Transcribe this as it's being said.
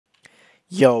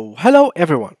Yo, hello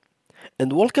everyone,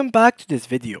 and welcome back to this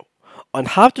video on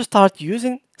how to start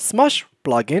using Smush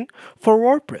plugin for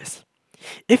WordPress.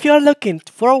 If you are looking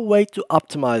for a way to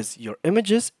optimize your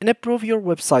images and improve your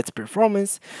website's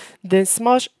performance, then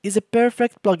Smush is a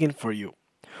perfect plugin for you.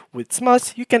 With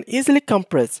Smush, you can easily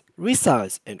compress,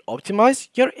 resize, and optimize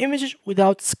your images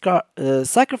without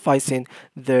sacrificing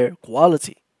their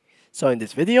quality. So in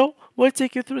this video, we'll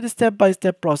take you through the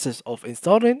step-by-step process of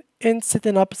installing and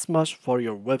setting up Smush for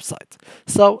your website.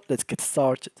 So let's get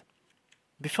started.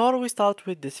 Before we start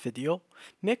with this video,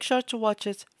 make sure to watch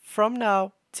it from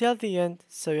now till the end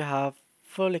so you have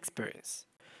full experience.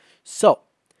 So,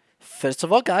 first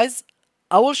of all guys,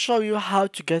 I will show you how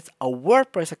to get a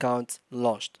WordPress account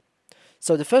launched.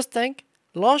 So the first thing,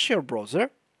 launch your browser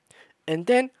and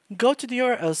then go to the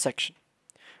URL section.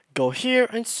 Go here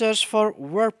and search for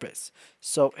WordPress.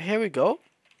 So here we go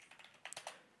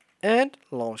and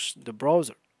launch the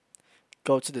browser.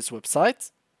 Go to this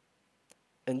website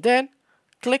and then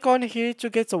click on here to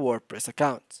get a WordPress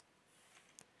account.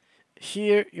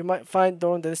 Here you might find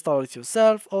download and install it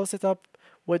yourself or set up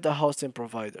with a hosting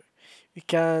provider. You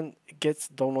can get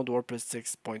download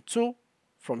WordPress 6.2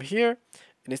 from here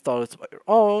and install it by your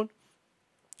own,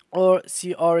 or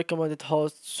see our recommended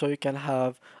host so you can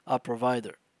have a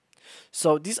provider.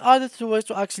 So these are the two ways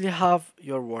to actually have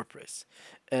your WordPress.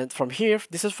 And from here,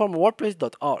 this is from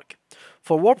wordpress.org.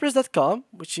 For wordpress.com,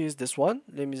 which is this one,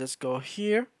 let me just go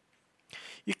here.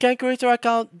 You can create your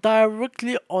account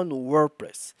directly on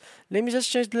WordPress. Let me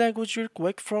just change the language real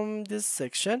quick from this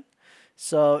section.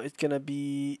 So it's gonna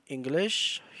be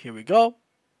English. Here we go.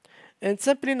 And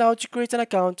simply now to create an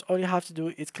account, all you have to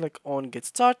do is click on Get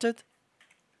Started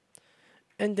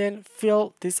and then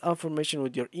fill this information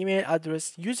with your email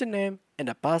address, username, and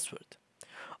a password.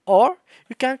 Or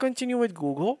you can continue with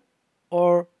Google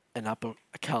or an Apple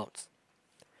account.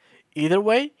 Either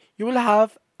way, you will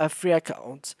have a free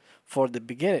account for the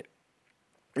beginning.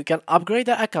 You can upgrade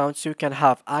the account so you can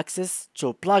have access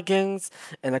to plugins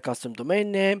and a custom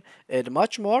domain name and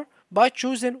much more by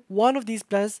choosing one of these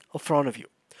plans in front of you.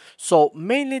 So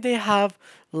mainly they have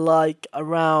like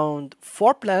around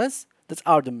 4 plans that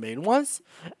are the main ones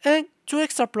and 2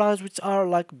 extra plans which are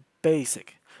like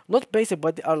basic. Not basic,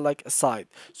 but they are like aside.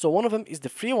 So one of them is the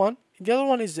free one, the other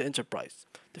one is the enterprise.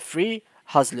 The free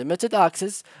has limited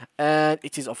access and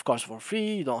it is of course for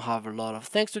free. You don't have a lot of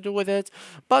things to do with it,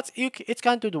 but it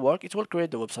can do the work. It will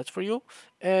create the website for you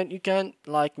and you can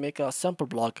like make a simple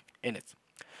blog in it.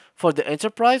 For the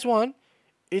enterprise one,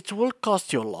 it will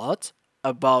cost you a lot,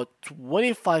 about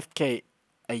 25k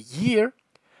a year,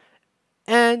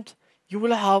 and you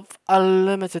will have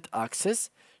unlimited access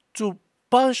to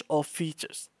bunch of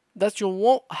features that you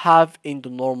won't have in the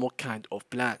normal kind of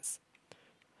plans.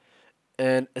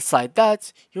 And aside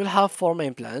that, you will have 4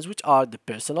 main plans, which are the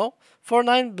personal for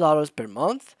 $9 per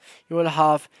month. You will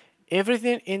have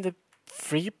everything in the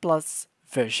free plus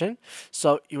version.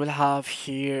 So you will have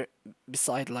here,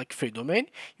 beside like free domain,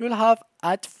 you will have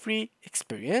ad-free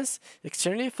experience,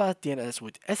 extremely fast DNS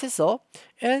with SSO,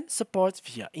 and support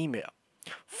via email.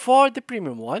 For the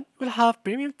premium one, we'll have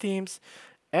premium themes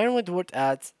and with word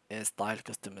ads and style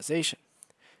customization.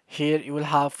 Here you will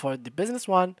have for the business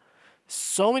one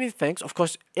so many things. Of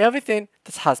course, everything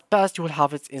that has passed you will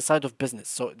have it inside of business.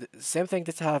 So the same thing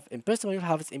that you have in personal, you'll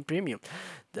have it in premium.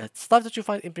 The stuff that you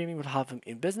find in premium will have them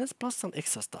in business plus some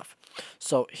extra stuff.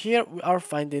 So here we are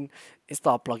finding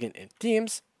install plugin in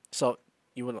themes. So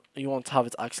you won't have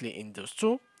it actually in those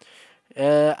two.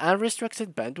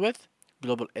 Unrestricted bandwidth,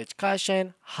 global edge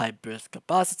caching, high burst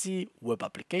capacity, web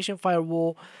application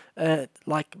firewall,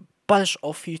 like bunch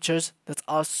of features that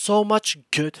are so much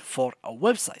good for a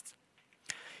website.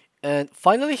 And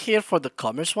finally here for the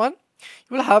commerce one,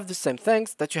 you will have the same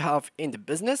things that you have in the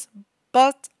business,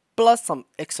 but plus some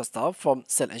extra stuff from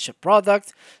sell and ship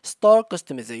products, store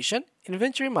customization,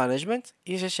 inventory management,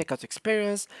 easy checkout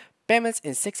experience, payments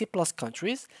in 60 plus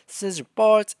countries, sales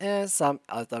reports, and some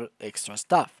other extra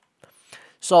stuff.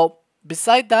 So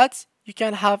beside that, you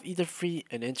can have either free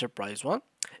and enterprise one.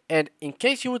 And in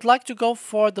case you would like to go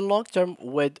for the long term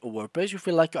with WordPress, you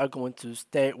feel like you are going to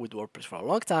stay with WordPress for a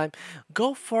long time,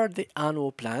 go for the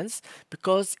annual plans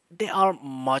because they are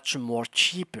much more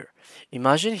cheaper.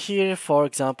 Imagine here, for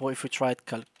example, if we try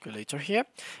calculator here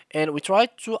and we try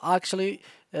to actually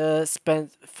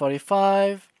spend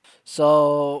 45.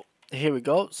 So here we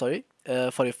go, sorry,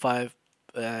 45.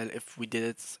 If we did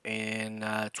it in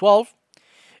 12,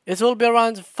 it will be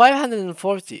around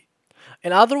 540.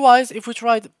 And otherwise, if we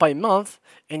try it by month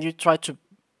and you try to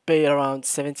pay around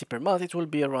 70 per month, it will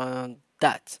be around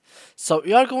that. So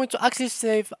you are going to actually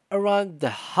save around the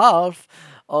half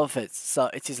of it.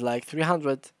 So it is like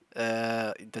 300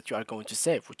 that you are going to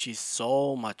save, which is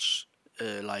so much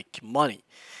like money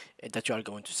that you are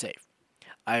going to save.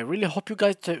 I really hope you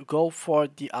guys to go for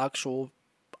the actual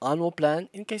annual plan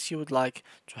in case you would like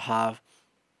to have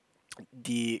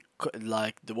the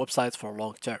websites for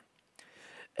long term.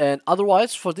 And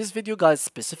otherwise, for this video, guys,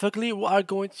 specifically, we are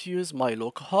going to use my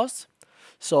localhost.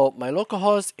 So my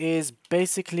localhost is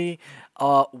basically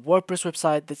a WordPress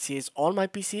website that is on my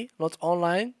PC, not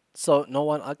online, so no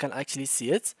one can actually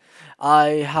see it.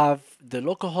 I have the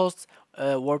localhost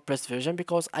WordPress version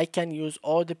because I can use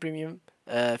all the premium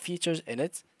features in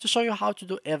it to show you how to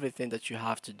do everything that you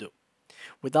have to do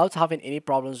without having any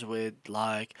problems with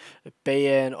like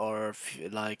paying or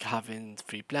like having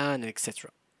free plan,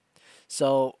 etc.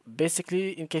 So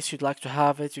basically, in case you'd like to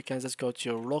have it, you can just go to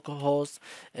your localhost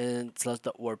and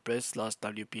 /wordpress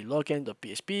 /wp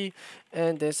login.php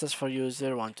and then search for user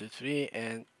 123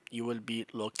 and you will be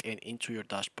logged in into your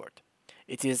dashboard.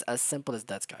 It is as simple as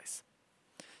that, guys.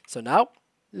 So now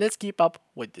let's keep up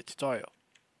with the tutorial.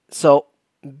 So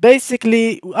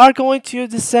basically, we are going to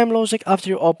use the same logic after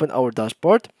you open our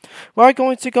dashboard. We are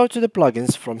going to go to the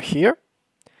plugins from here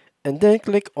and then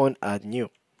click on add new.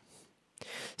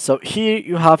 So here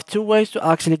you have two ways to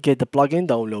actually get the plugin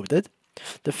downloaded.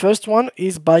 The first one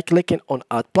is by clicking on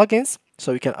add plugins.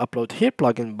 So you can upload here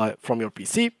plugin from your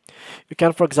PC. You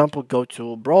can, for example, go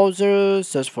to browser,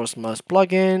 search for Smush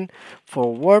plugin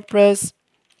for WordPress,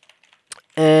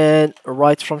 and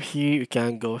right from here you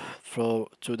can go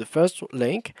to the first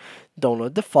link,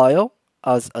 download the file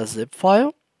as a zip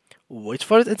file, wait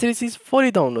for it until it is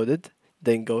fully downloaded,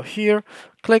 then go here,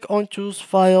 click on choose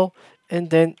file, and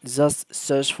then just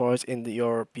search for it in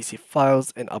your PC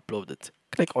files and upload it.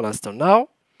 Click on install now,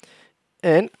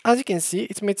 and as you can see,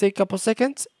 it may take a couple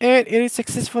seconds and it is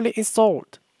successfully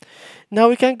installed. Now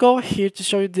we can go here to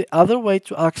show you the other way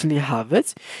to actually have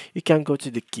it. You can go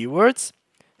to the keywords,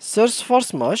 search for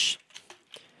Smush,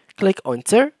 click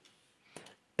enter,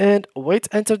 and wait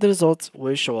until the results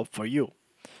will show up for you.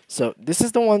 So this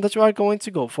is the one that you are going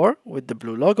to go for with the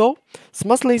blue logo.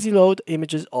 Smush lazy load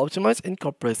images optimize and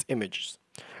compress images.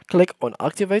 Click on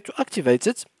activate to activate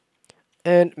it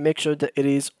and make sure that it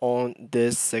is on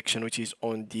this section, which is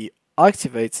on the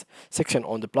activate section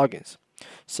on the plugins.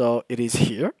 So it is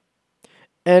here.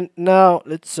 And now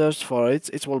let's search for it.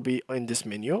 It will be in this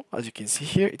menu. As you can see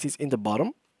here, it is in the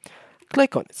bottom.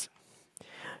 Click on it.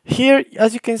 Here,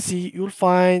 as you can see, you'll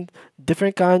find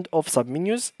different kind of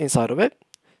submenus inside of it.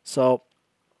 So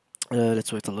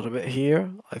let's wait a little bit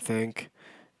here. I think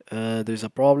there's a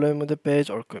problem with the page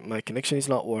or my connection is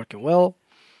not working well.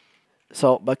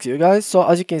 So back to you guys. So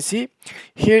as you can see,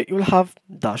 here you'll have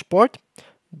dashboard,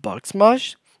 bug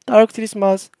smash, directory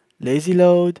smash, lazy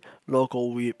load,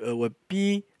 local web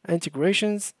P,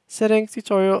 integrations, settings,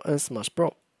 tutorial, and Smush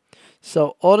Pro.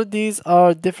 So all of these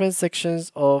are different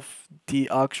sections of the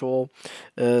actual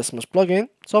Smush plugin.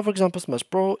 So for example, Smush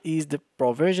Pro is the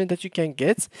pro version that you can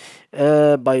get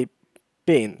by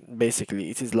paying. Basically,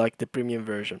 it is like the premium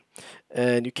version,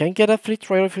 and you can get a free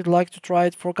trial if you'd like to try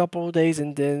it for a couple of days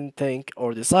and then think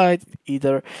or decide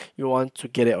either you want to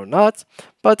get it or not.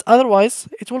 But otherwise,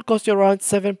 it will cost you around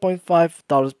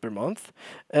 $7.5 per month,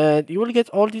 and you will get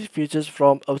all these features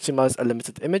from optimized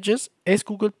unlimited images, ace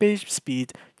Google page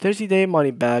speed, 30-day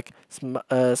money back,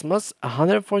 Smush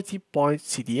 140 point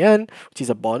CDN, which is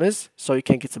a bonus, so you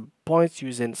can get some points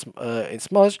using in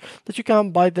Smush that you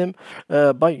can buy them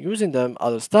by using them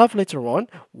other stuff later on,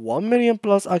 1 million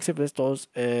plus active installs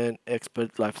and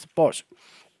expert live support.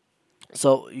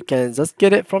 So you can just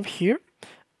get it from here.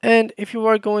 And if you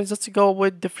are going just to go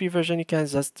with the free version, you can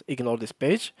just ignore this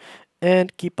page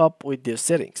and keep up with their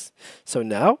settings. So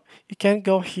now you can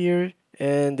go here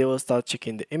and they will start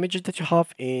checking the images that you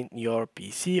have in your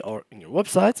PC or in your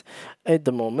website. At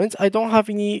the moment, I don't have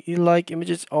any like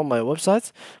images on my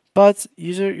website, but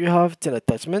usually you have 10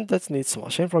 attachment that needs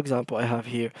smashing. For example, I have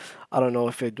here, I don't know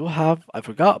if I do have, I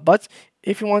forgot, but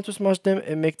if you want to smash them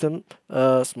and make them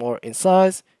smaller in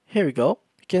size, here we go.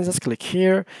 You can just click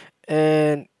here,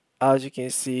 and as you can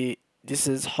see, this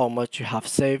is how much you have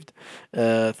saved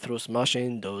through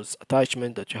smashing those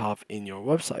attachments that you have in your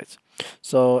website.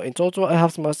 So in total, I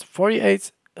have smashed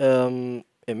 48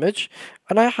 image,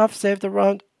 and I have saved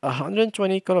around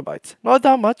 120 kilobytes. Not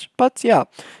that much, but yeah,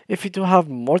 if you do have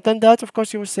more than that, of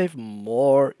course you will save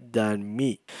more than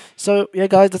me. So yeah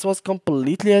guys, that was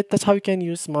completely it. That's how you can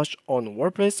use Smush on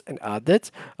WordPress and add it.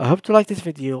 I hope you like this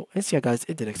video and see you guys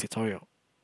in the next tutorial.